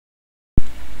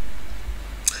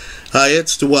Hi,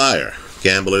 it's Dwyer,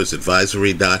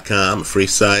 gamblersadvisory.com, a free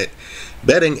site,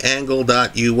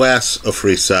 bettingangle.us, a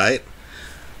free site.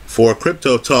 For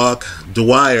Crypto Talk,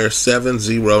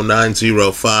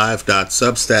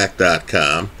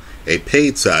 Dwyer70905.substack.com, a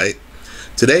paid site.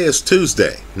 Today is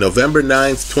Tuesday, November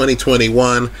 9th,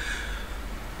 2021.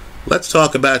 Let's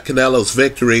talk about Canelo's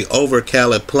victory over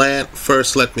Caleb Plant.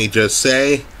 First, let me just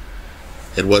say,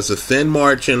 it was a thin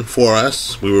margin for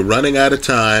us. We were running out of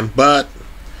time, but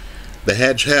the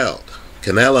hedge held.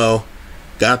 Canelo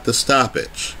got the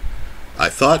stoppage. I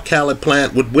thought Caleb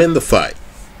Plant would win the fight,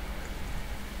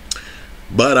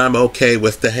 but I'm okay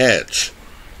with the hedge.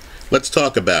 Let's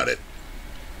talk about it.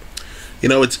 You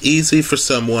know, it's easy for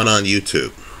someone on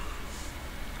YouTube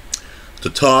to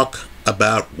talk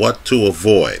about what to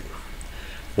avoid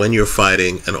when you're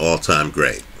fighting an all-time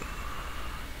great.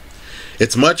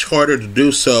 It's much harder to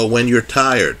do so when you're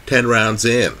tired, 10 rounds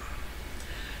in,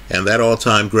 and that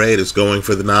all-time great is going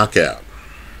for the knockout.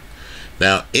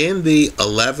 Now, in the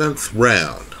 11th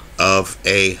round of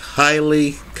a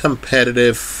highly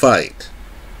competitive fight,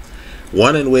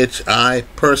 one in which I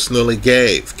personally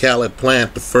gave Caleb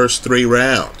Plant the first 3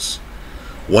 rounds,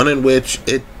 one in which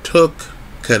it took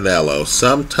Canelo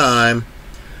some time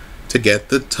to get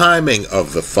the timing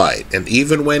of the fight, and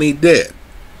even when he did,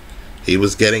 he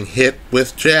was getting hit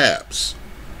with jabs,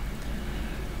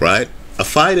 right? A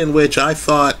fight in which I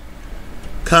thought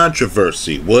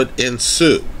controversy would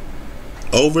ensue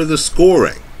over the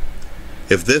scoring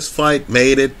if this fight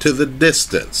made it to the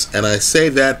distance. And I say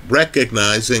that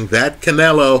recognizing that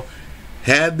Canelo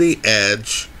had the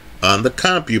edge on the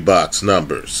CompuBox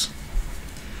numbers.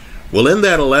 Well, in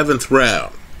that 11th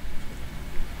round,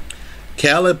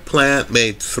 Caleb Plant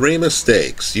made 3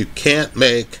 mistakes you can't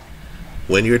make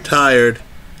when you're tired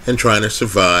and trying to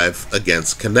survive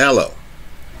against Canelo.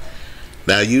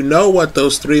 Now, you know what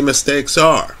those 3 mistakes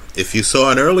are. If you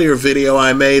saw an earlier video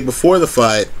I made before the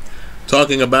fight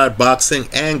talking about boxing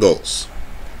angles.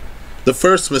 The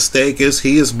first mistake is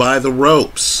he is by the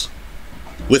ropes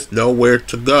with nowhere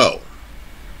to go.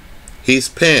 He's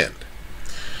pinned.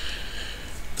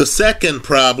 The second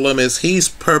problem is he's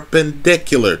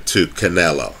perpendicular to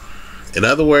Canelo. In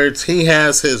other words, he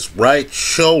has his right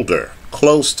shoulder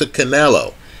close to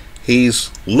Canelo.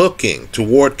 He's looking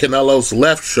toward Canelo's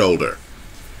left shoulder.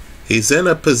 He's in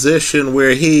a position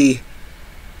where he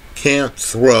can't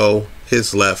throw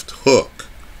his left hook.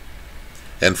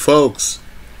 And folks,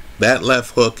 that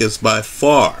left hook is by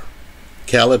far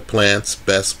Caleb Plant's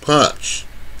best punch.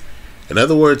 In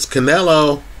other words,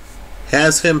 Canelo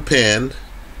has him pinned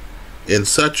in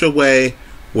such a way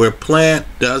where Plant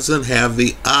doesn't have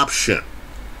the option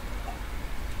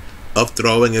of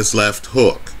throwing his left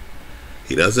hook.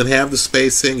 He doesn't have the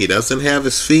spacing. He doesn't have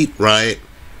his feet right.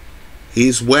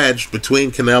 He's wedged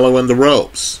between Canelo and the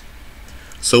ropes.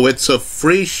 So it's a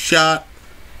free shot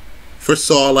for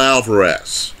Saul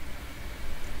Alvarez.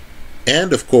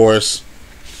 And of course,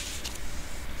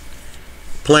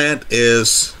 Plant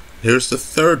is, here's the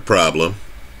third problem,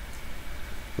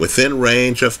 within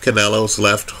range of Canelo's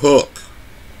left hook.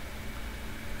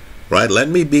 Right, let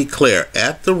me be clear,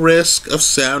 at the risk of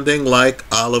sounding like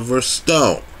Oliver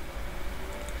Stone,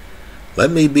 let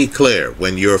me be clear,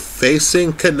 when you're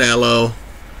facing Canelo,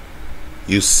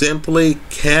 you simply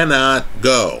cannot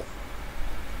go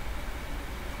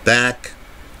back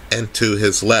and to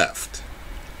his left.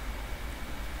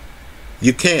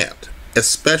 You can't,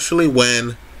 especially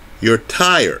when you're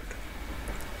tired.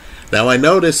 Now, I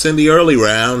notice in the early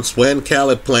rounds when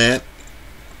Caleb Plant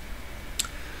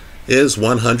is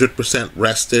 100%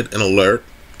 rested and alert,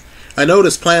 I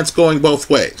notice Plant's going both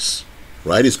ways,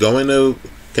 right? He's going to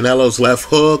Canelo's left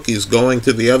hook. He's going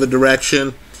to the other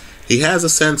direction. He has a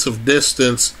sense of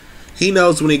distance. He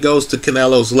knows when he goes to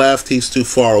Canelo's left, he's too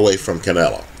far away from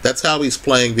Canelo. That's how he's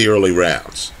playing the early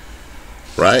rounds,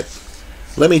 right?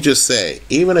 Let me just say,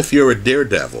 even if you're a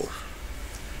daredevil,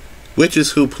 which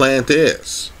is who Plant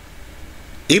is,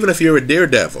 even if you're a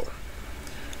daredevil,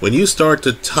 when you start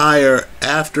to tire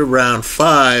after round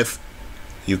 5,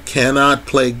 you cannot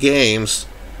play games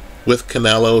with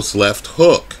Canelo's left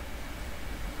hook.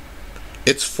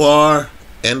 It's far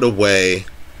and away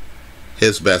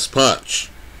his best punch.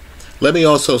 Let me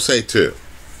also say, too,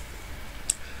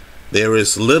 there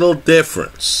is little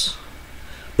difference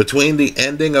between the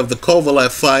ending of the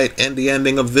Kovalev fight and the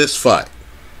ending of this fight.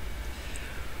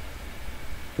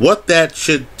 What that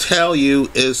should tell you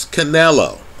is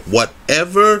Canelo,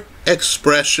 whatever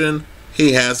expression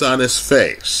he has on his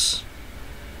face,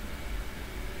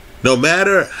 no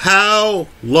matter how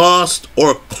lost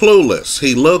or clueless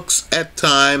he looks at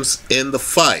times in the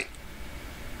fight,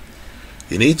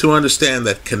 You need to understand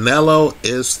that Canelo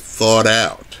is thought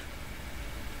out.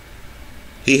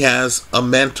 He has a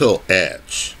mental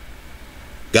edge.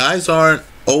 Guys aren't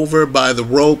over by the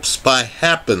ropes by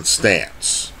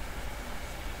happenstance.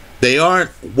 They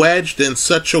aren't wedged in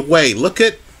such a way. Look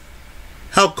at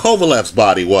how Kovalev's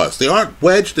body was. They aren't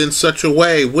wedged in such a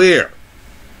way where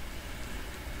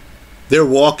they're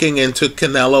walking into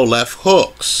Canelo left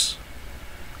hooks.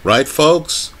 Right,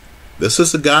 folks? This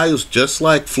is a guy who's just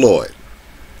like Floyd,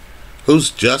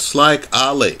 who's just like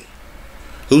Ali,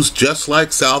 who's just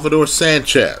like Salvador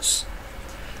Sanchez.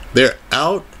 They're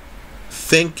out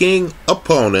thinking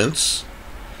opponents,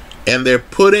 and they're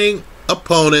putting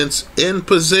opponents in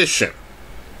position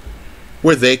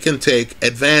where they can take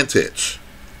advantage.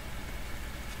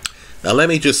 Now let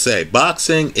me just say,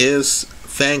 boxing is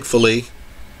thankfully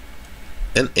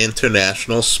an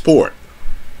international sport,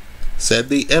 said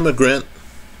the immigrant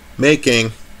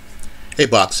making a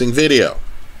boxing video.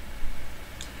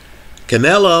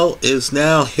 Canelo is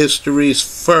now history's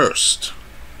first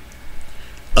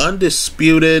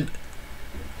undisputed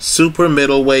super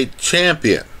middleweight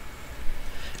champion.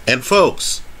 And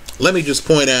folks, let me just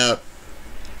point out,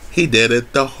 he did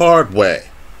it the hard way.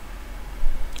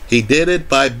 He did it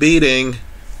by beating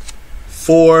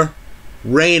 4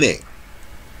 reigning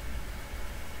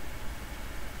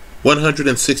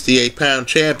 168-pound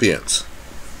champions.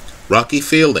 Rocky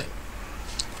Fielding,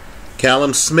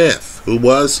 Callum Smith, who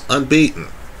was unbeaten,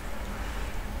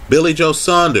 Billy Joe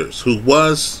Saunders, who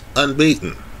was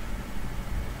unbeaten,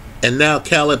 and now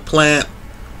Caleb Plant,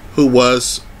 who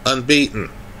was unbeaten.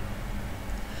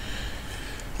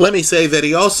 Let me say that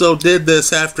he also did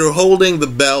this after holding the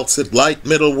belts at light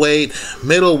middleweight,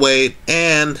 middleweight,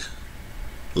 and,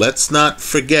 let's not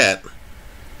forget,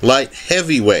 light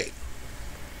heavyweight.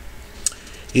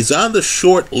 He's on the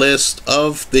short list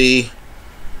of the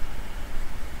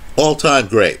all-time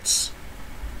greats.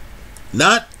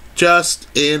 Not just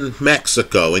in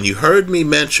Mexico. And you heard me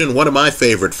mention one of my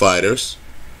favorite fighters,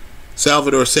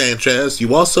 Salvador Sanchez.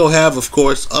 You also have, of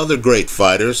course, other great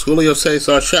fighters, Julio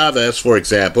Cesar Chavez, for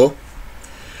example.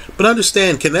 But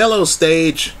understand, Canelo's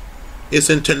stage is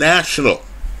international.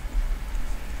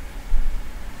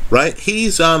 Right?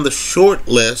 He's on the short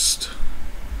list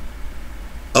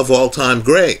of all-time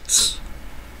greats.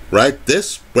 Right?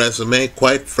 This resume,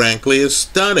 quite frankly, is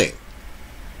stunning.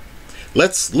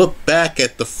 Let's look back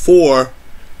at the 4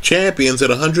 champions at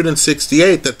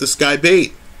 168 that this guy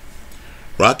beat.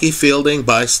 Rocky Fielding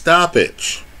by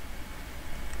stoppage.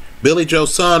 Billy Joe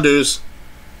Saunders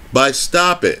by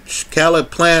stoppage.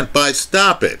 Caleb Plant by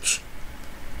stoppage.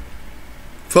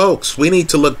 Folks, we need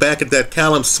to look back at that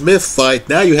Callum Smith fight.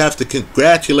 Now you have to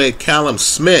congratulate Callum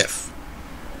Smith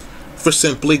for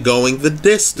simply going the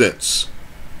distance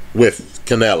with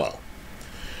Canelo.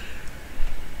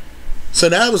 So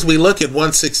now as we look at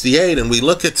 168 and we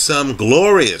look at some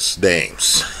glorious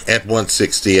names at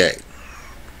 168.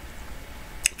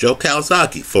 Joe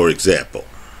Calzaghe, for example.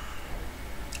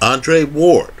 Andre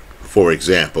Ward, for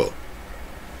example.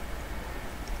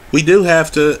 We do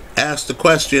have to ask the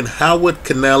question, how would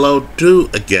Canelo do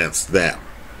against them?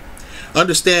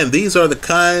 Understand, these are the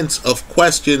kinds of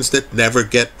questions that never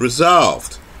get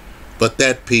resolved, but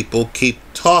that people keep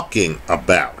talking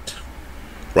about.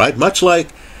 Right? Much like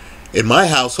in my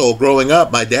household growing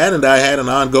up, my dad and I had an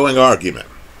ongoing argument.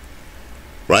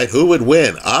 Right? Who would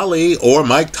win, Ali or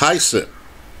Mike Tyson?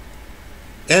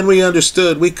 And we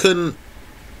understood we couldn't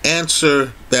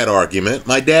answer that argument.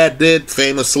 My dad did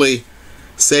famously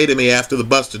say to me after the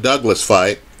Buster Douglas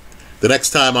fight, the next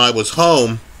time I was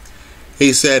home,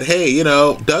 he said, hey, you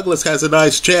know, Douglas has a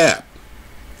nice jab,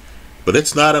 but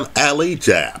it's not an Ali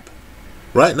jab.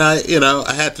 Right? And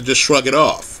I had to just shrug it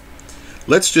off.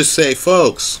 Let's just say,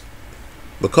 folks,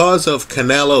 because of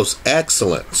Canelo's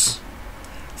excellence,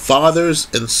 fathers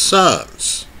and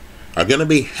sons are going to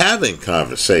be having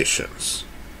conversations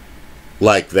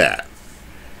like that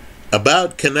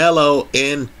about Canelo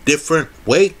in different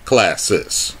weight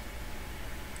classes.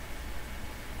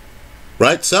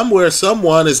 Right? Somewhere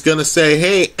someone is going to say,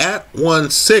 hey, at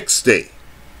 160,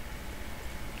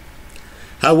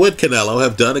 how would Canelo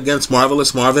have done against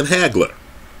Marvelous Marvin Hagler?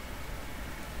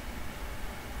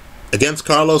 Against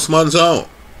Carlos Monzon?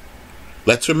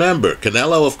 Let's remember,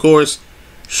 Canelo, of course,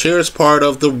 shares part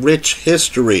of the rich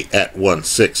history at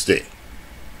 160.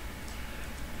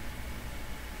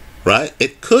 Right?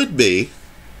 It could be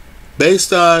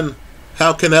based on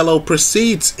how Canelo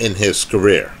proceeds in his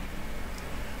career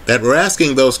that we're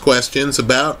asking those questions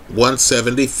about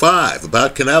 175,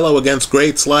 about Canelo against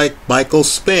greats like Michael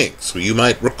Spinks, who you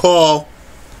might recall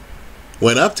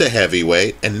went up to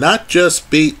heavyweight and not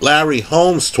just beat Larry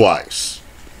Holmes twice,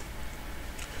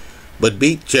 but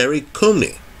beat Jerry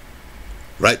Cooney,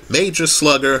 right? Major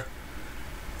slugger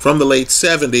from the late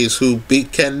 70s who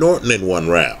beat Ken Norton in one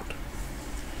round.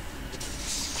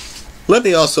 Let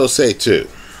me also say, too,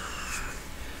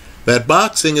 that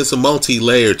boxing is a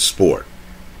multi-layered sport.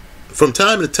 From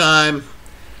time to time,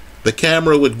 the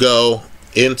camera would go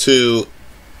into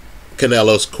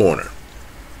Canelo's corner.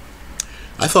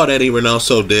 I thought Eddie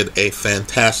Reynoso did a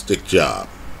fantastic job.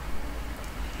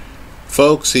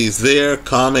 Folks, he's there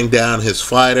calming down his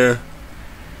fighter.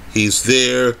 He's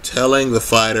there telling the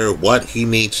fighter what he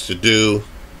needs to do.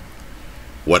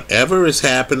 Whatever is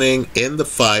happening in the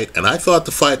fight, and I thought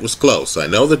the fight was close. I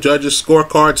know the judges'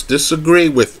 scorecards disagree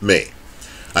with me.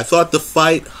 I thought the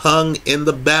fight hung in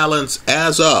the balance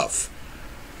as of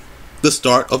the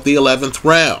start of the 11th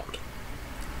round.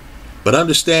 But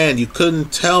understand, you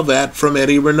couldn't tell that from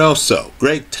Eddie Reynoso.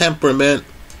 Great temperament.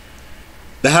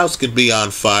 The house could be on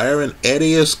fire, and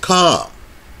Eddie is calm.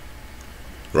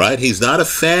 Right? He's not a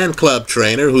fan club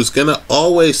trainer who's going to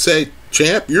always say,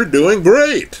 "Champ, you're doing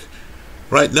great."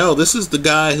 Right? No, this is the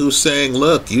guy who's saying,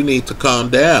 look, you need to calm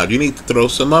down. You need to throw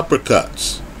some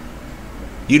uppercuts.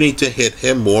 You need to hit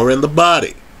him more in the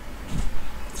body.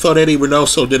 I thought Eddie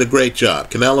Reynoso did a great job.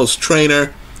 Canelo's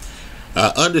trainer.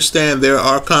 Understand there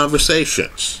are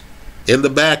conversations in the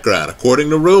background, according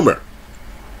to rumor,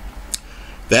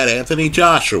 that Anthony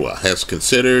Joshua has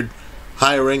considered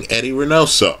hiring Eddie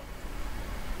Reynoso.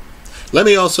 Let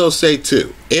me also say,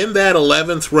 too, in that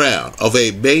 11th round of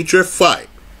a major fight,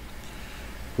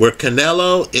 where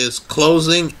Canelo is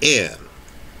closing in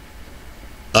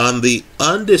on the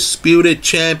undisputed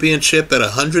championship at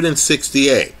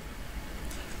 168,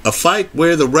 a fight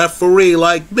where the referee,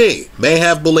 like me, may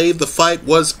have believed the fight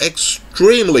was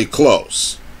extremely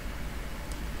close.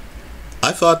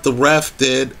 I thought the ref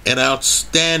did an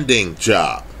outstanding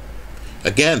job.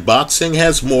 Again, boxing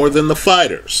has more than the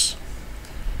fighters.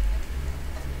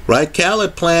 Right?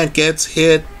 Caleb Plant gets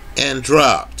hit and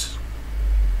dropped.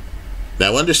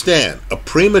 Now understand, a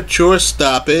premature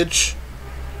stoppage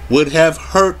would have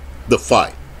hurt the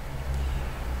fight.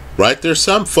 Right? There's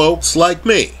some folks like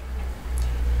me.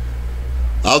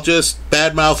 I'll just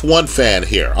badmouth one fan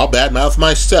here. I'll badmouth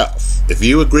myself. If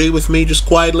you agree with me, just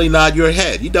quietly nod your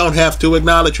head. You don't have to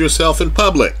acknowledge yourself in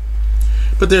public.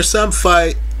 But there's some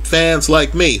fans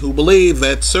like me who believe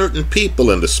that certain people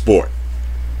in the sport,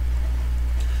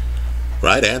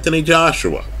 right? Anthony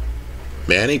Joshua,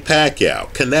 Manny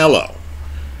Pacquiao, Canelo,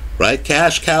 right?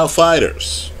 Cash cow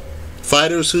fighters.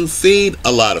 Fighters who feed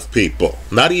a lot of people,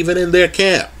 not even in their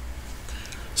camp.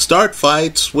 Start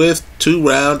fights with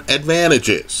 2-round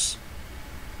advantages.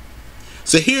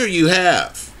 So here you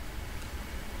have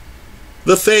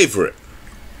the favorite.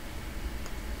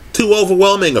 Too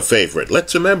overwhelming a favorite.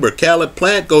 Let's remember, Caleb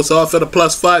Plant goes off at a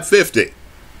plus 550.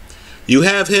 You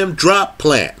have him drop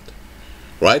Plant.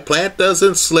 Right? Plant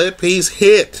doesn't slip, he's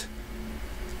hit.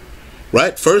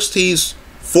 Right? First he's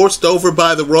forced over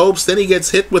by the ropes, then he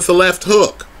gets hit with the left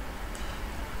hook.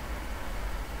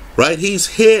 Right?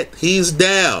 He's hit, he's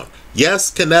down. Yes,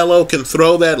 Canelo can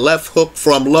throw that left hook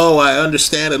from low. I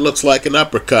understand it looks like an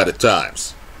uppercut at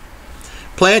times.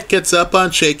 Plant gets up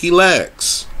on shaky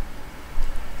legs.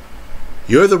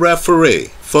 You're the referee.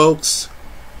 Folks,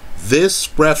 this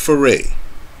referee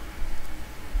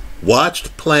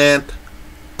watched Plant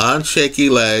on shaky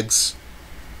legs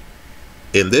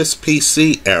in this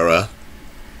PC era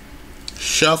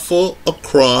shuffle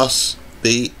across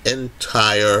the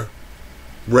entire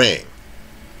ring.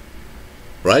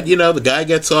 Right? You know, the guy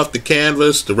gets off the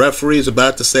canvas, the referee's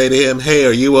about to say to him, "Hey,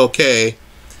 are you okay?"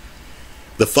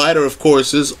 The fighter, of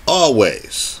course, is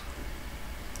always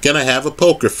gonna have a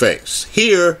poker face.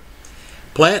 Here,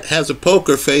 Plant has a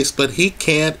poker face, but he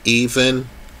can't even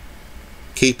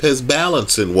keep his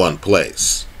balance in one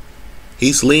place.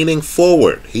 He's leaning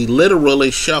forward. He literally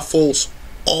shuffles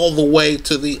all the way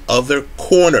to the other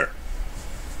corner.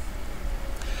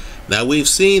 Now, we've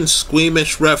seen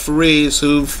squeamish referees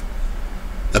who've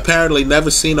apparently never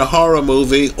seen a horror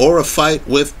movie or a fight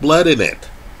with blood in it.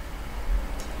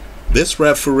 This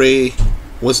referee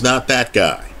was not that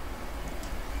guy.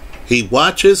 He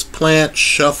watches Plant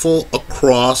shuffle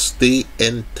across the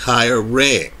entire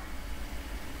ring,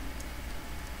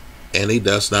 and he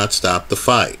does not stop the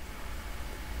fight.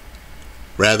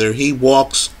 Rather, he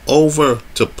walks over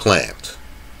to Plant,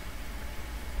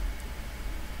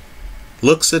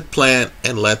 looks at Plant,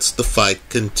 and lets the fight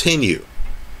continue.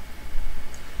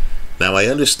 Now, I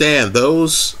understand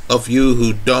those of you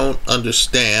who don't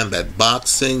understand that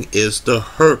boxing is the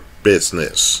hurt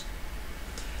business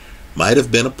might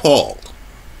have been appalled.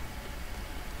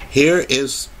 Here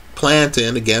is Plant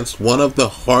in against one of the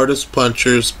hardest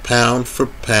punchers pound for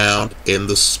pound in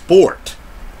the sport.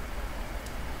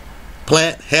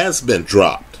 Plant has been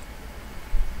dropped.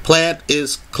 Plant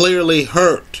is clearly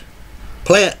hurt.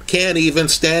 Plant can't even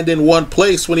stand in one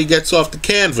place when he gets off the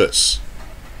canvas.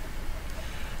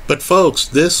 But folks,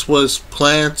 this was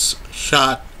Plant's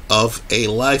shot of a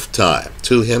lifetime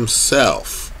to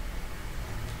himself.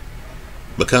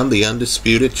 Become the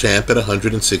undisputed champ at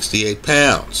 168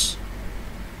 pounds.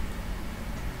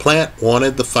 Plant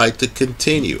wanted the fight to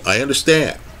continue. I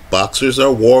understand. Boxers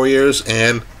are warriors,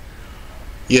 and,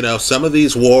 you know, some of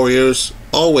these warriors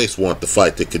always want the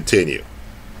fight to continue.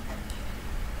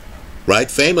 Right?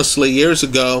 Famously, years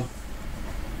ago,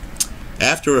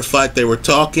 after a fight, they were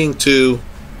talking to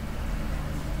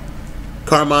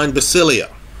Carmine Basilio,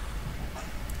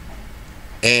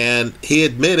 and he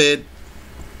admitted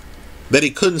that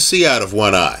he couldn't see out of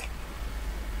one eye.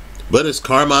 But as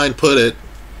Carmine put it,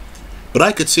 but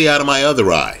I could see out of my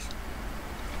other eye.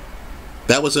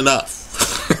 That was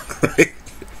enough. Right?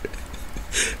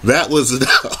 That was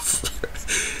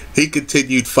enough. He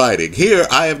continued fighting. Here,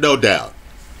 I have no doubt,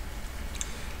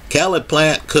 Caleb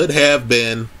Plant could have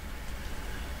been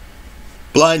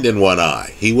blind in one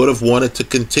eye. He would have wanted to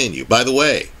continue. By the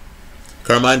way,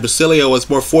 Carmine Basilio was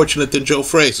more fortunate than Joe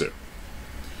Frazier,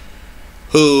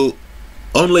 who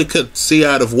only could see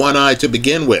out of one eye to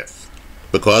begin with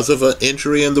because of an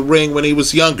injury in the ring when he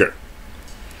was younger,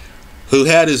 who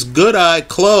had his good eye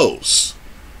closed,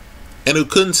 and who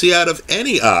couldn't see out of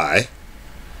any eye,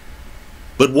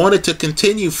 but wanted to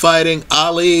continue fighting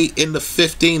Ali in the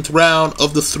 15th round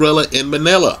of the Thriller in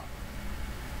Manila.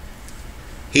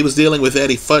 He was dealing with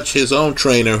Eddie Futch, his own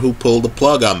trainer, who pulled the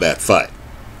plug on that fight.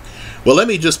 Well, let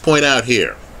me just point out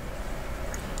here,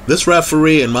 this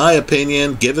referee, in my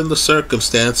opinion, given the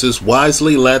circumstances,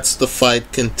 wisely lets the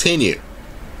fight continue.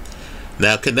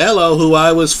 Now, Canelo, who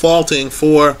I was faulting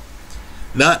for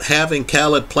not having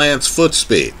Caleb Plant's foot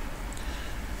speed,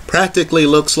 practically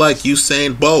looks like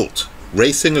Usain Bolt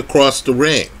racing across the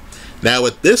ring. Now,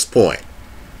 at this point,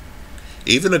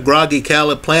 even a groggy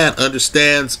Caleb Plant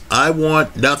understands I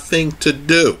want nothing to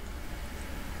do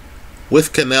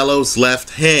with Canelo's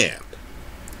left hand.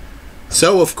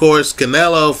 So, of course,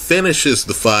 Canelo finishes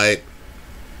the fight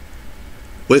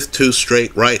with 2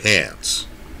 straight right hands.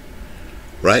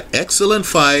 Right? Excellent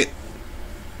fight.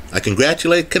 I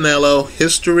congratulate Canelo,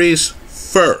 history's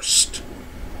first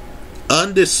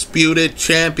undisputed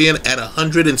champion at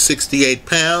 168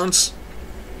 pounds.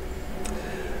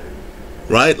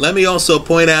 Right? Let me also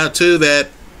point out, too, that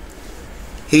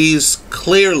he's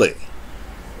clearly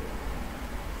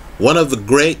one of the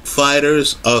great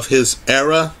fighters of his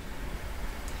era.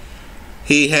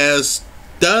 He has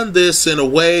done this in a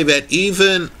way that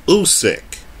even Usyk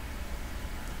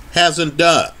hasn't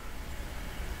done.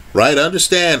 Right?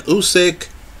 Understand, Usyk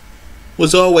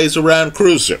was always around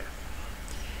cruiser.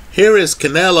 Here is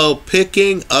Canelo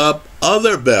picking up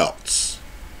other belts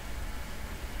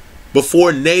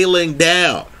before nailing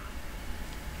down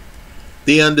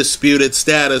the undisputed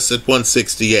status at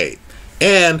 168.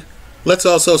 And let's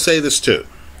also say this too.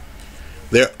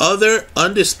 There are other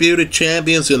undisputed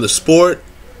champions in the sport.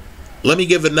 Let me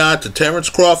give a nod to Terence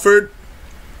Crawford,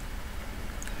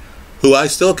 who I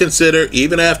still consider,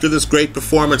 even after this great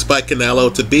performance by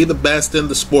Canelo, to be the best in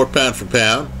the sport pound for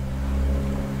pound.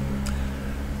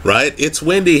 Right? It's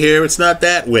windy here. It's not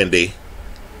that windy.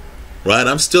 Right?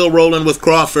 I'm still rolling with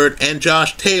Crawford and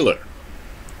Josh Taylor.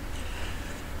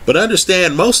 But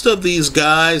understand, most of these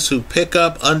guys who pick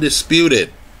up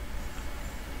undisputed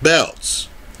belts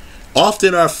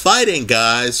often are fighting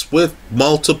guys with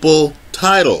multiple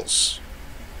titles.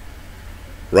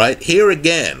 Right? Here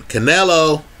again,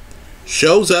 Canelo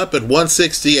shows up at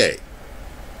 168.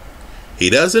 He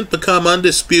doesn't become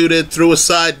undisputed through a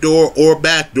side door or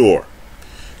back door.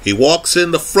 He walks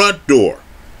in the front door,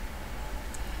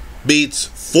 beats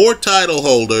 4 title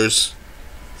holders,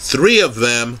 3 of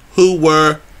them who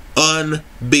were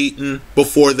unbeaten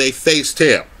before they faced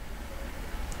him.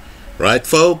 Right,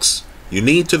 folks? You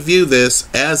need to view this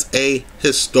as a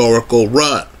historical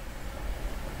run.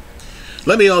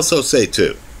 Let me also say,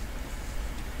 too,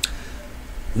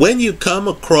 when you come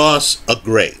across a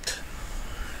great,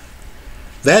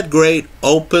 that great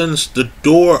opens the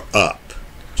door up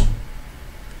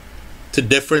to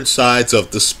different sides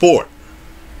of the sport.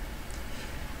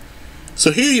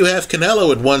 So here you have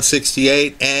Canelo at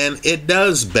 168, and it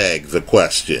does beg the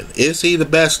question, is he the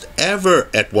best ever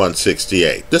at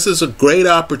 168? This is a great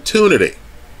opportunity.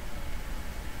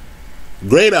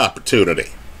 Great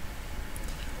opportunity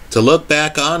to look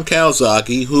back on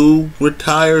Calzaghe, who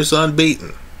retires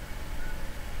unbeaten.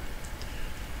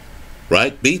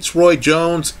 right? Beats Roy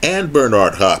Jones and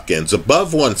Bernard Hopkins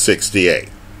above 168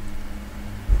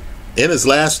 in his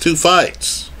last 2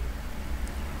 fights.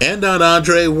 And on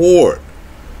Andre Ward,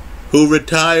 who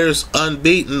retires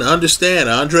unbeaten. Understand,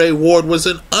 Andre Ward was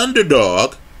an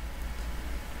underdog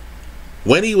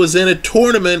when he was in a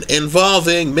tournament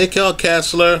involving Mikhail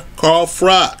Kessler, Carl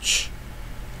Froch,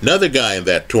 another guy in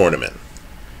that tournament,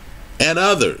 and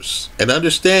others. And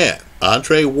understand,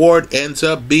 Andre Ward ends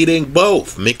up beating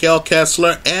both Mikhail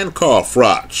Kessler and Carl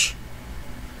Froch.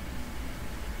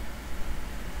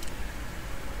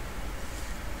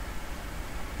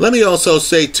 Let me also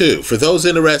say, too, for those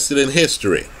interested in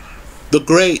history, the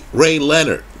great Ray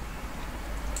Leonard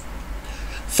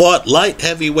fought light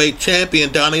heavyweight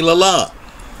champion Donnie Lalonde,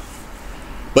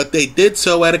 but they did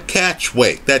so at a catch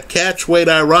weight. That catch weight,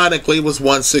 ironically, was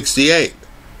 168.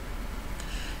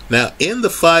 Now, in the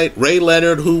fight, Ray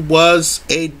Leonard, who was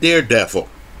a daredevil,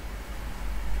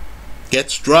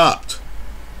 gets dropped.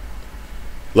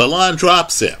 Lalonde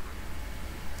drops him.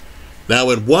 Now,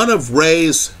 in one of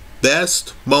Ray's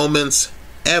best moments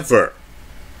ever,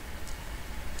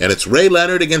 and it's Ray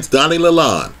Leonard against Donnie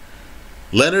Lalonde,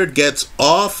 Leonard gets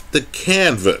off the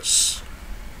canvas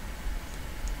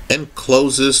and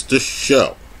closes the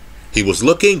show. He was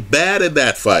looking bad in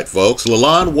that fight, folks.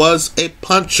 Lalonde was a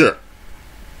puncher.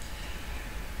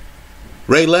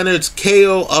 Ray Leonard's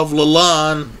KO of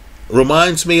Lalonde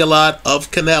reminds me a lot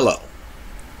of Canelo.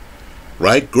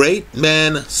 Right? Great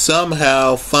men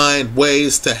somehow find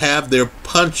ways to have their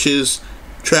punches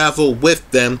travel with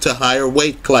them to higher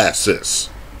weight classes.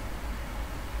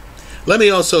 Let me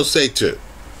also say, too,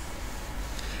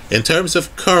 in terms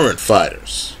of current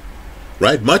fighters,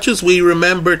 right, much as we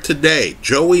remember today,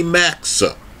 Joey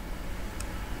Maxim,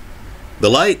 the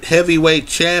light heavyweight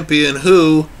champion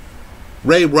who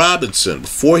Ray Robinson,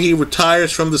 before he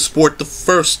retires from the sport the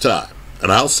first time,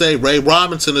 and I'll say Ray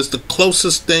Robinson is the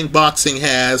closest thing boxing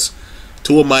has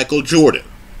to a Michael Jordan,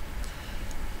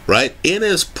 right? In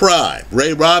his prime,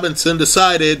 Ray Robinson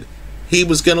decided he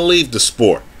was going to leave the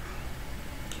sport,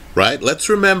 right? Let's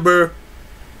remember,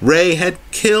 Ray had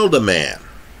killed a man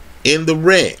in the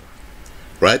ring,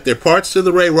 right? There are parts to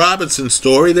the Ray Robinson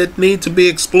story that need to be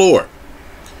explored,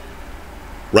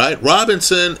 right?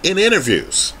 Robinson, in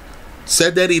interviews,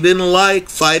 said that he didn't like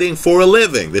fighting for a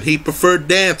living, that he preferred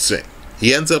dancing.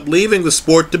 He ends up leaving the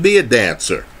sport to be a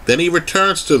dancer. Then he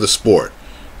returns to the sport,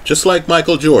 just like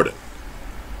Michael Jordan.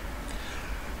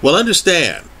 Well,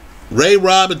 understand, Ray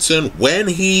Robinson, when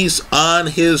he's on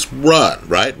his run,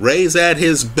 right? Ray's at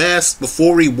his best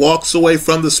before he walks away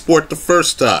from the sport the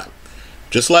first time,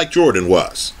 just like Jordan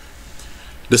was.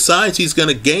 Decides he's going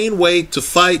to gain weight to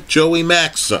fight Joey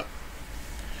Maxim.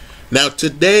 Now,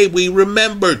 today we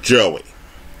remember Joey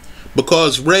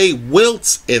because Ray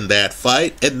wilts in that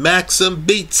fight and Maxim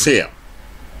beats him.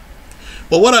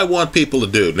 But what I want people to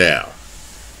do now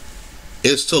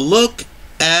is to look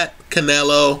at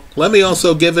Canelo. Let me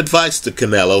also give advice to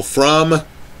Canelo from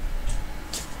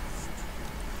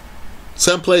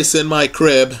someplace in my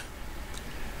crib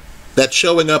that's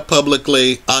showing up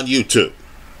publicly on YouTube.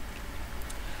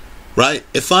 Right?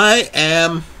 If I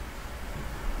am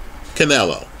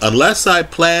Canelo, unless I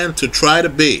plan to try to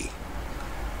be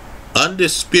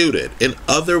undisputed in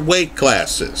other weight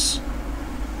classes,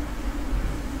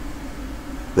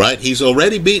 right? He's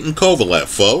already beaten Kovalev,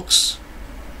 folks.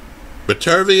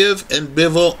 Beterbiev and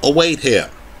Bivol await him.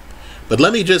 But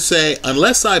let me just say,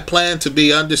 unless I plan to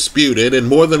be undisputed in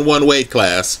more than one weight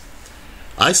class,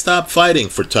 I stop fighting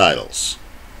for titles.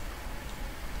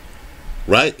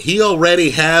 Right? He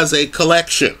already has a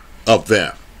collection of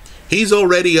them. He's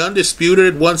already undisputed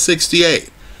at 168.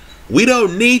 We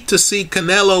don't need to see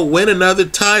Canelo win another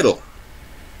title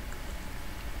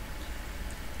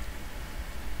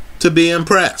to be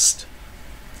impressed.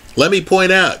 Let me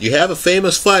point out, you have a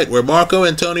famous fight where Marco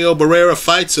Antonio Barrera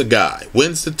fights a guy,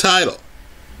 wins the title.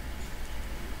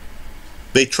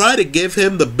 They try to give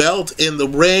him the belt in the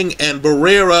ring, and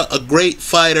Barrera, a great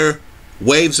fighter,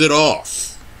 waves it off.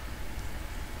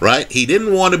 Right? He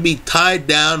didn't want to be tied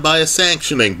down by a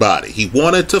sanctioning body. He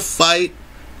wanted to fight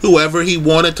whoever he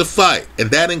wanted to fight,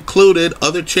 and that included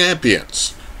other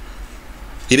champions.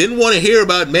 He didn't want to hear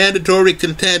about mandatory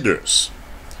contenders.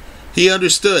 He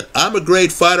understood, I'm a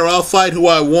great fighter, I'll fight who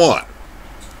I want.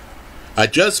 I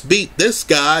just beat this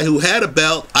guy who had a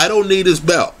belt, I don't need his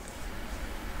belt.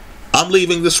 I'm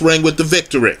leaving this ring with the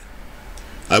victory.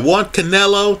 I want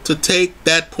Canelo to take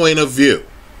that point of view.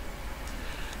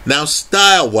 Now,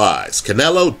 style-wise,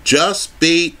 Canelo just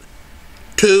beat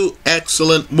two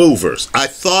excellent movers. I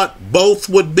thought both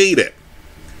would beat it.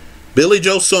 Billy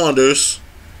Joe Saunders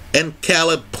and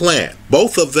Caleb Plant.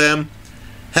 Both of them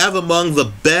have among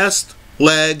the best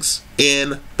legs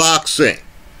in boxing.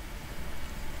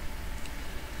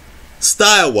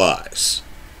 Style-wise,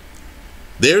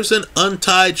 there's an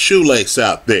untied shoelace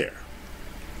out there.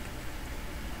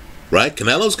 Right?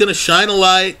 Canelo's going to shine a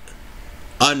light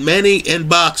on many in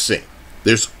boxing.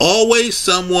 There's always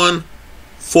someone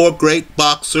for great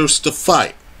boxers to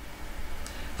fight.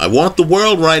 I want the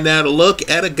world right now to look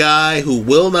at a guy who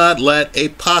will not let a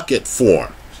pocket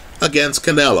form against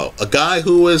Canelo. A guy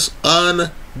who is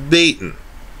unbeaten.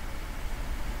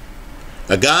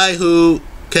 A guy who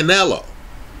Canelo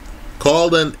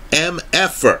called an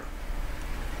MFer.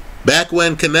 Back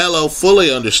when Canelo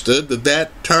fully understood that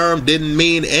that term didn't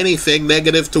mean anything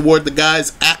negative toward the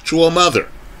guy's actual mother.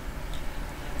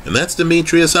 And that's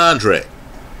Demetrius Andrade.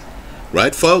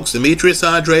 Right, folks? Demetrius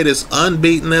Andrade is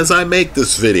unbeaten as I make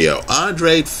this video.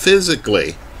 Andrade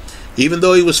physically, even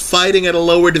though he was fighting at a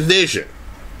lower division,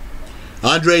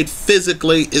 Andrade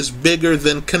physically is bigger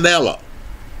than Canelo.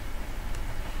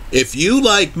 If you,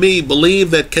 like me,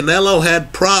 believe that Canelo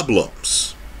had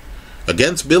problems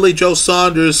against Billy Joe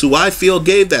Saunders, who I feel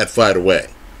gave that fight away,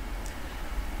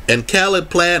 and Caleb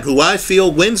Plant, who I feel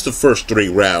wins the first 3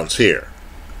 rounds here,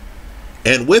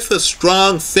 and with a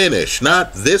strong finish,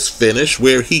 not this finish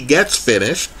where he gets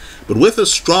finished, but with a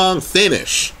strong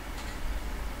finish,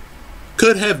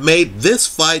 could have made this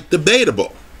fight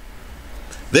debatable.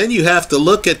 Then you have to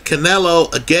look at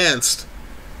Canelo against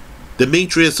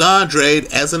Demetrius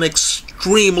Andrade as an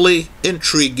extremely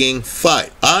intriguing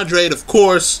fight. Andrade, of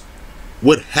course,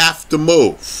 would have to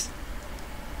move.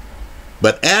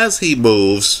 But as he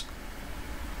moves,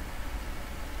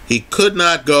 he could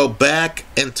not go back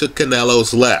into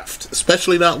Canelo's left,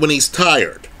 especially not when he's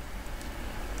tired.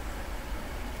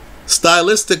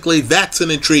 Stylistically, that's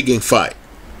an intriguing fight.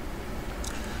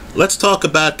 Let's talk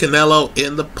about Canelo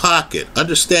in the pocket.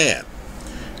 Understand,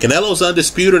 Canelo's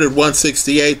undisputed at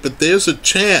 168, but there's a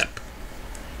champ.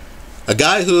 A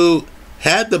guy who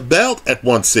had the belt at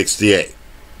 168.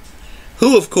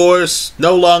 Who, of course,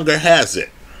 no longer has it.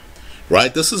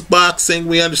 Right? This is boxing.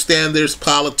 We understand there's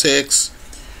politics.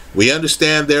 We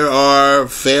understand there are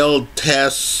failed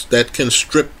tests that can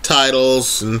strip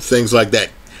titles and things like that.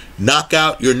 Knock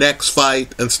out your next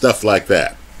fight and stuff like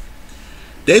that.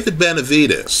 David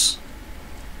Benavidez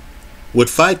would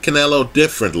fight Canelo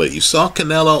differently. You saw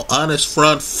Canelo on his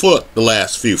front foot the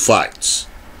last few fights.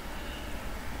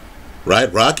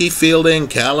 Right? Rocky Fielding,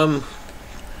 Callum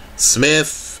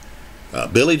Smith,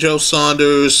 Billy Joe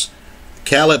Saunders,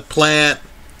 Caleb Plant,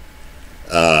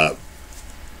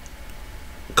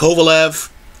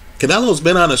 Kovalev. Canelo's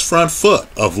been on his front foot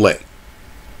of late.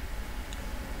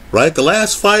 Right? The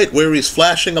last fight where he's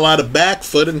flashing a lot of back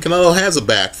foot, and Canelo has a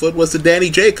back foot, was the Danny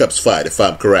Jacobs fight, if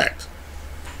I'm correct.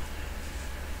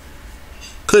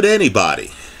 Could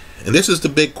anybody, and this is the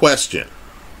big question,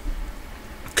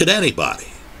 could anybody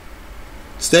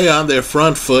stay on their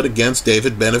front foot against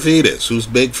David Benavidez, who's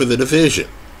big for the division,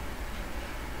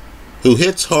 who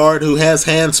hits hard, who has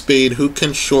hand speed, who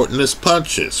can shorten his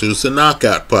punches, who's a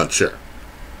knockout puncher?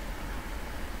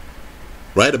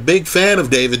 Right? A big fan of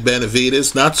David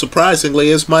Benavidez, not surprisingly,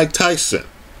 is Mike Tyson,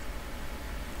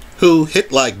 who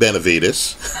hit like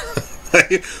Benavidez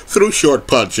through short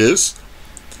punches,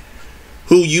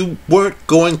 who you weren't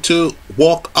going to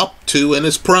walk up to in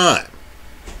his prime.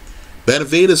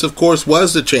 Benavidez, of course,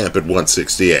 was the champ at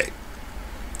 168.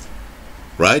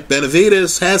 Right?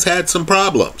 Benavidez has had some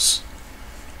problems.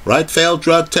 Right? Failed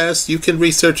drug tests. You can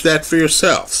research that for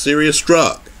yourself. Serious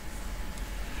drug.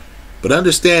 But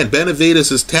understand,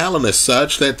 Benavidez' talent is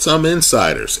such that some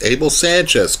insiders, Abel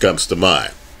Sanchez comes to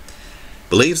mind,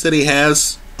 believes that he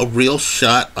has a real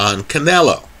shot on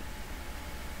Canelo.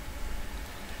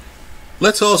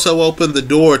 Let's also open the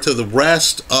door to the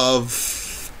rest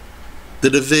of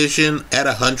the division at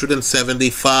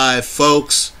 175.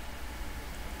 Folks,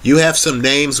 you have some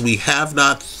names we have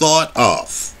not thought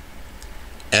of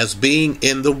as being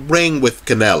in the ring with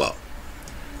Canelo,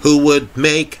 who would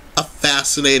make a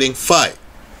fascinating fight.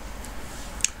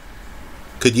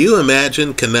 Could you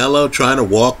imagine Canelo trying to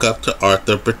walk up to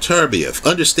Arthur Beterbiev?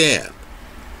 Understand,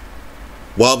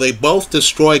 while they both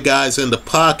destroy guys in the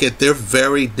pocket, they're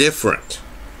very different.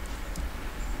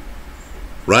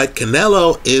 Right?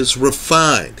 Canelo is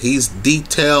refined. He's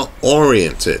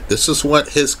detail-oriented. This is what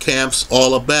his camp's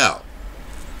all about.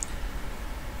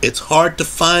 It's hard to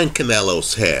find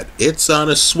Canelo's head. It's on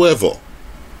a swivel.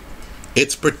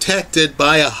 It's protected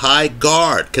by a high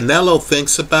guard. Canelo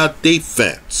thinks about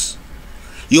defense.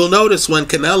 You'll notice when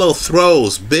Canelo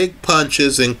throws big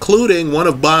punches, including one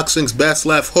of boxing's best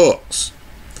left hooks,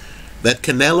 that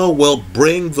Canelo will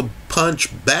bring the punch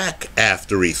back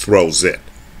after he throws it.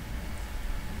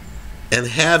 and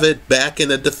have it back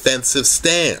in a defensive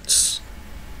stance.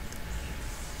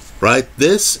 Right?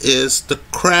 This is the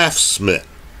craftsman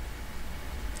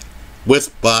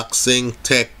with boxing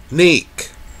technique.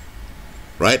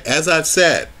 Right? As I've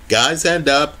said, guys end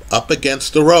up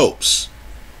against the ropes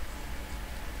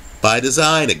by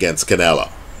design against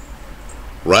Canelo.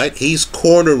 Right? He's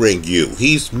cornering you.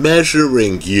 He's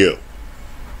measuring you.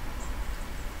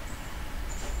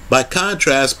 By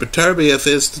contrast, Beterbiev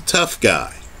is the tough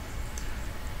guy,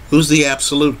 who's the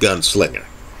absolute gunslinger.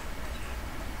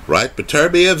 Right?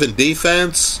 Beterbiev in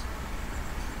defense,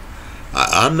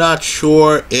 I'm not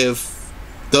sure if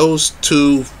those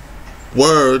two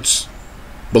words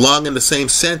belong in the same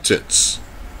sentence.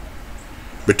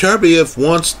 Beterbiev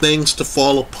wants things to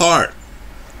fall apart.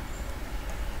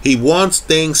 He wants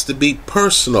things to be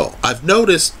personal. I've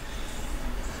noticed,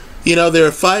 there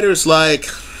are fighters like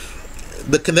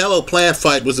the Canelo Plant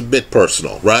fight was a bit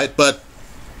personal, right? But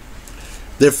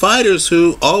they're fighters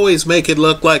who always make it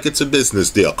look like it's a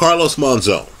business deal. Carlos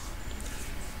Monzon,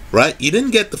 right? You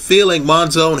didn't get the feeling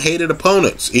Monzon hated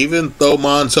opponents, even though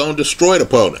Monzon destroyed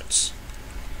opponents.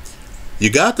 You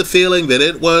got the feeling that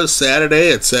it was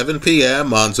Saturday at 7 p.m.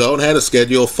 Monzon had a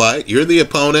scheduled fight. You're the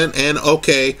opponent, and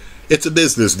okay, it's a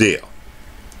business deal.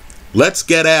 Let's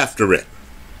get after it.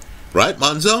 Right?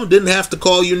 Monzon didn't have to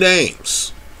call you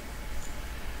names.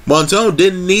 Monzon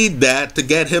didn't need that to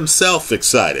get himself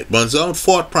excited. Monzon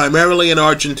fought primarily in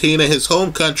Argentina, his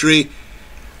home country.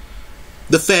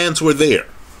 The fans were there.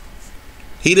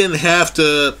 He didn't have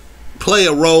to play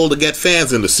a role to get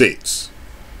fans in the seats.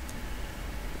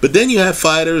 But then you have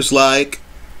fighters like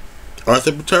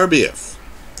Arthur Beterbiev,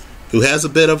 who has a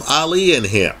bit of Ali in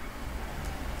him.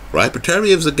 Right?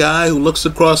 Beterbiev's a guy who looks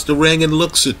across the ring and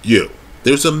looks at you.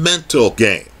 There's a mental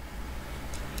game.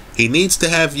 He needs to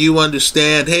have you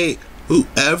understand, hey,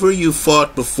 whoever you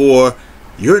fought before,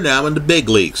 you're now in the big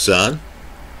league, son.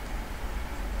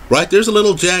 Right? There's a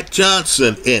little Jack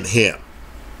Johnson in him.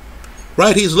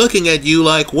 Right? He's looking at you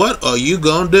like, what are you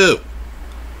going to do?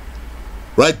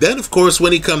 Right? Then, of course,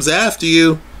 when he comes after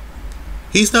you,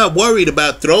 he's not worried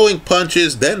about throwing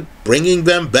punches, then bringing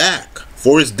them back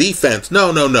for his defense.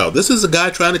 No. This is a guy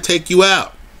trying to take you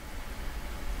out.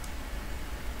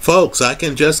 Folks, I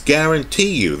can just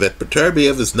guarantee you that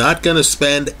Beterbiev is not going to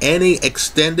spend any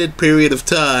extended period of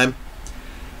time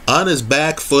on his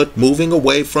back foot moving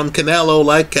away from Canelo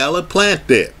like Caleb Plant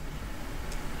did.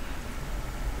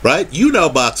 Right? You know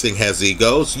boxing has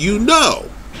egos. You know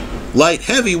light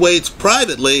heavyweights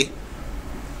privately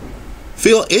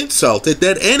feel insulted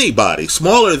that anybody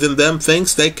smaller than them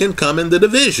thinks they can come in the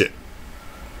division.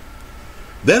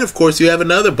 Then, of course, you have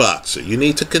another boxer. You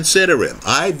need to consider him.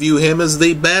 I view him as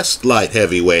the best light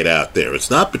heavyweight out there.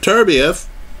 It's not Beterbiev.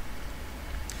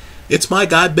 It's my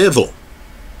guy Bivol.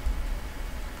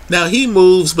 Now, he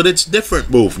moves, but it's different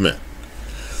movement.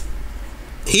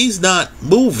 He's not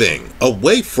moving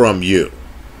away from you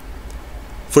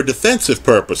for defensive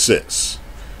purposes.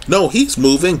 No, he's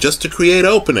moving just to create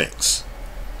openings.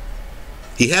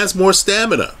 He has more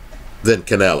stamina than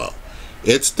Canelo.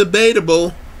 It's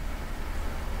debatable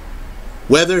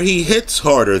whether he hits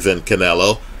harder than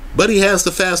Canelo, but he has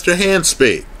the faster hand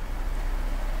speed.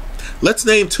 Let's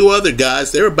name two other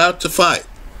guys. They're about to fight.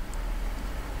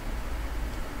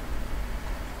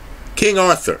 King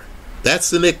Arthur. That's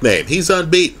the nickname. He's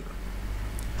unbeaten.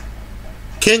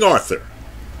 King Arthur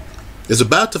is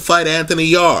about to fight Anthony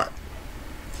Yarde.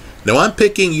 Now, I'm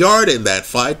picking Yarde in that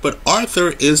fight, but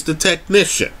Arthur is the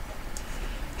technician.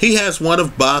 He has one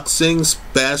of boxing's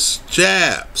best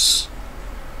jabs.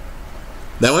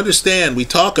 Now understand, we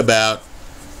talk about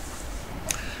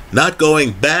not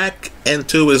going back and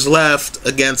to his left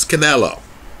against Canelo.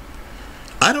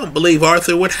 I don't believe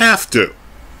Arthur would have to.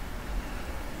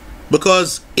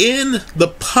 Because in the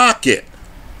pocket,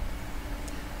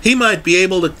 he might be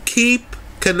able to keep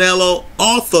Canelo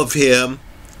off of him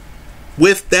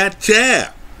with that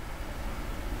jab.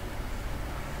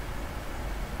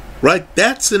 Right?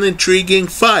 That's an intriguing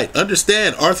fight.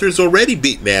 Understand, Arthur's already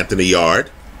beaten Anthony Yarde.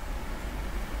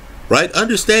 Right?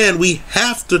 Understand, we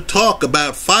have to talk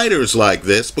about fighters like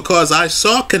this because I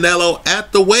saw Canelo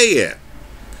at the weigh-in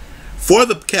for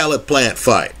the Caleb Plant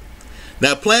fight.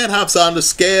 Now, Plant hops on the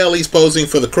scale. He's posing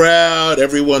for the crowd.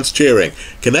 Everyone's cheering.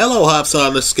 Canelo hops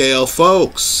on the scale,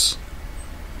 folks.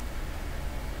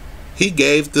 He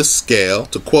gave the scale,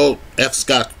 to quote F.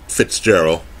 Scott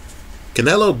Fitzgerald,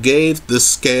 Canelo gave the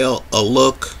scale a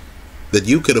look that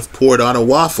you could have poured on a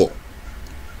waffle.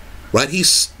 Right? He's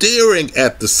staring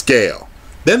at the scale.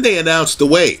 Then they announced the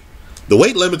weight. The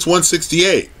weight limit's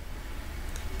 168.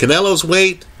 Canelo's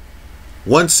weight,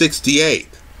 168.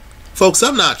 Folks,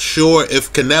 I'm not sure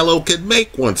if Canelo can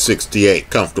make 168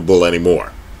 comfortable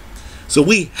anymore. So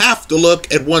we have to look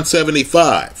at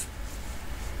 175.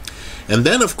 And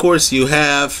then, of course, you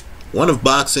have one of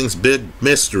boxing's big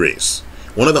mysteries.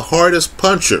 One of the hardest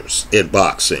punchers in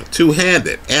boxing,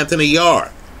 two-handed, Anthony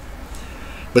Yarde.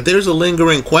 But there's a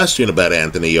lingering question about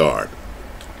Anthony Yarde.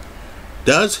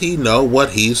 Does he know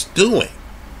what he's doing?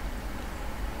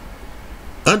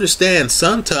 Understand,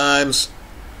 sometimes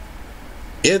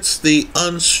it's the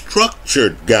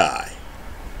unstructured guy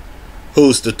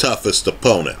who's the toughest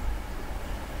opponent,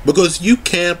 because you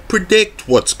can't predict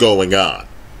what's going on.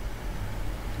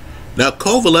 Now,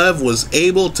 Kovalev was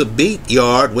able to beat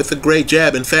Yarde with a great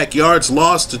jab. In fact, Yarde's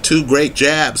lost to two great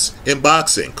jabs in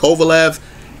boxing, Kovalev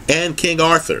and King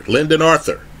Arthur, Lyndon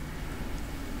Arthur.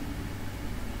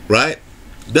 Right?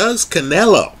 Does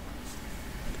Canelo,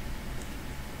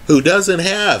 who doesn't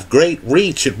have great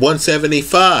reach at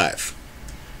 175,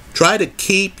 try to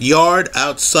keep Yarde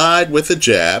outside with a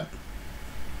jab?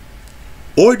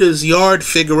 Or does Yarde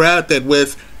figure out that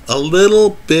with a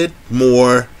little bit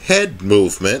more head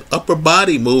movement, upper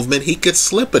body movement, he could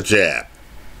slip a jab,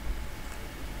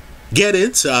 get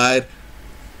inside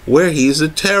where he's a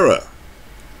terror?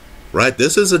 Right?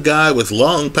 This is a guy with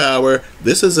long power.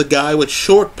 This is a guy with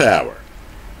short power.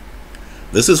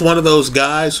 This is one of those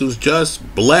guys who's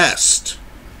just blessed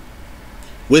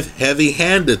with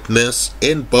heavy-handedness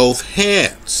in both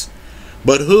hands,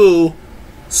 but who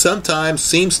sometimes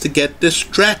seems to get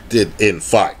distracted in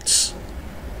fights.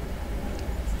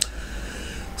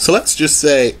 So let's just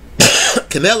say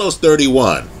Canelo's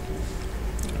 31.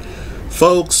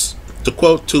 Folks, to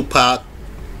quote Tupac,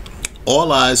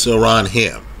 all eyes are on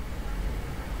him.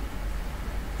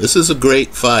 This is a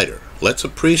great fighter. Let's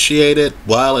appreciate it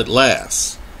while it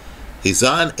lasts. He's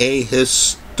on a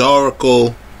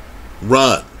historical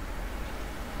run.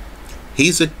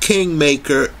 He's a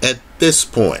kingmaker at this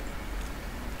point.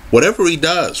 Whatever he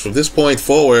does from this point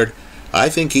forward, I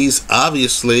think he's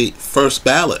obviously first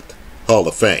ballot Hall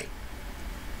of Fame.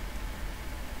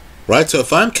 Right? So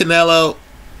if I'm Canelo,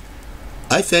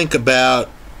 I think about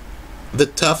the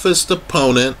toughest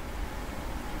opponent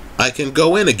I can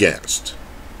go in against.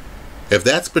 If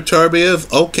that's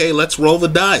Beterbiev, okay, let's roll the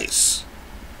dice.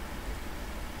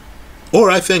 Or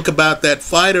I think about that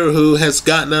fighter who has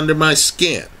gotten under my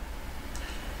skin.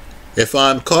 If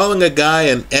I'm calling a guy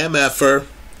an MFer,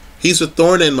 he's a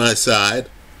thorn in my side.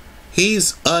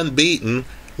 He's unbeaten,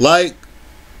 like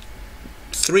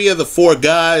 3 of the 4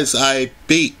 guys I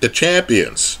beat, the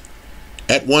champions,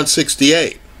 at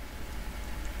 168.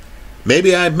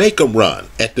 Maybe I make a run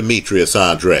at Demetrius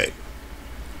Andrade.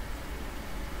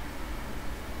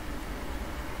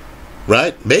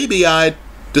 Right? Maybe I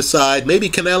decide, maybe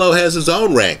Canelo has his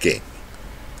own ranking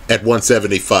at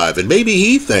 175, and maybe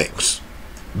he thinks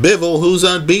Bivol, who's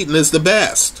unbeaten, is the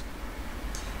best.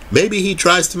 Maybe he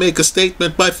tries to make a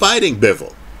statement by fighting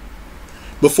Bivol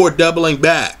before doubling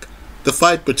back to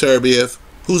fight Beterbiev,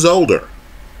 who's older.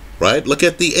 Right? Look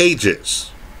at the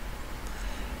ages.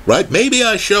 Right? Maybe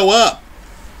I show up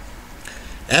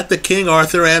at the King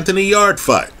Arthur Anthony Yarde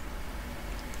fight,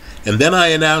 and then I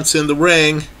announce in the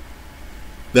ring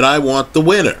that I want the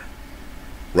winner.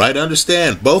 Right?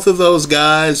 Understand, both of those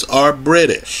guys are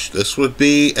British. This would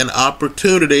be an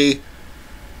opportunity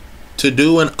to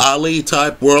do an Ali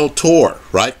type world tour.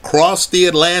 Right? Cross the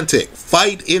Atlantic,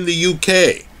 fight in the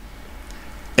UK,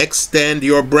 extend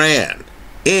your brand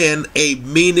in a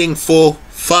meaningful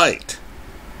fight.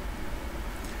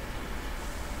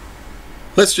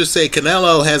 Let's just say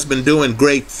Canelo has been doing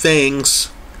great things.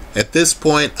 At this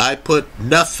point, I put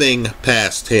nothing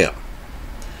past him.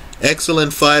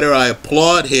 Excellent fighter. I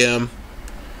applaud him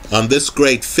on this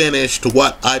great finish to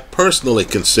what I personally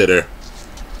consider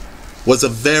was a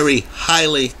very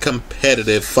highly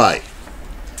competitive fight.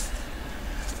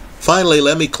 Finally,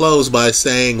 let me close by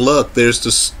saying, look, there's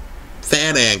this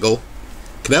fan angle.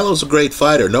 Canelo's a great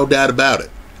fighter, no doubt about it.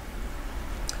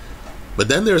 But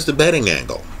then there's the betting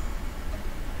angle.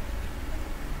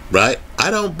 Right? I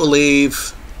don't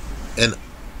believe an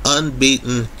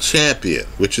unbeaten champion,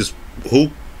 which is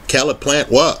who Caleb Plant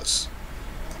was,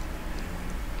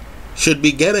 should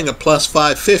be getting a plus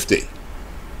 550.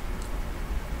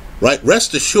 Right?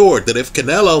 Rest assured that if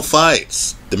Canelo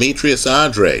fights Demetrius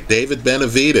Andrade, David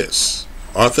Benavidez,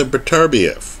 Arthur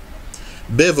Beterbiev,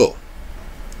 Bivol,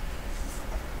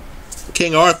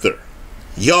 King Arthur,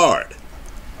 Yarde,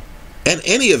 and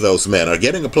any of those men are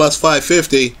getting a plus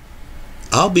 550,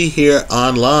 I'll be here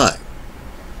online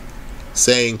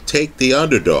saying take the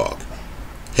underdog,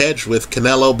 hedge with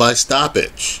Canelo by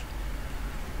stoppage.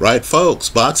 Right, folks?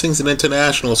 Boxing's an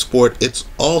international sport. It's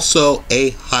also a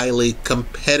highly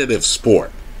competitive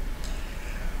sport.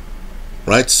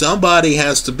 Right? Somebody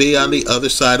has to be on the other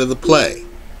side of the play.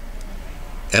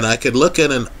 And I could look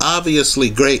at an obviously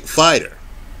great fighter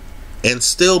and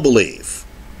still believe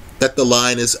that the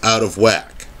line is out of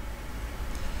whack.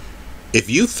 If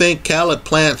you think Caleb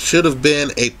Plant should have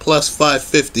been a plus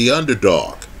 550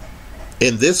 underdog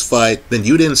in this fight, then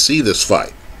you didn't see this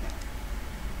fight.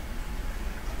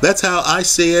 That's how I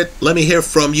see it. Let me hear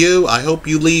from you. I hope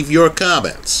you leave your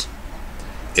comments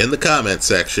in the comment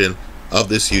section of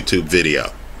this YouTube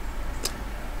video.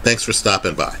 Thanks for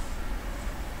stopping by.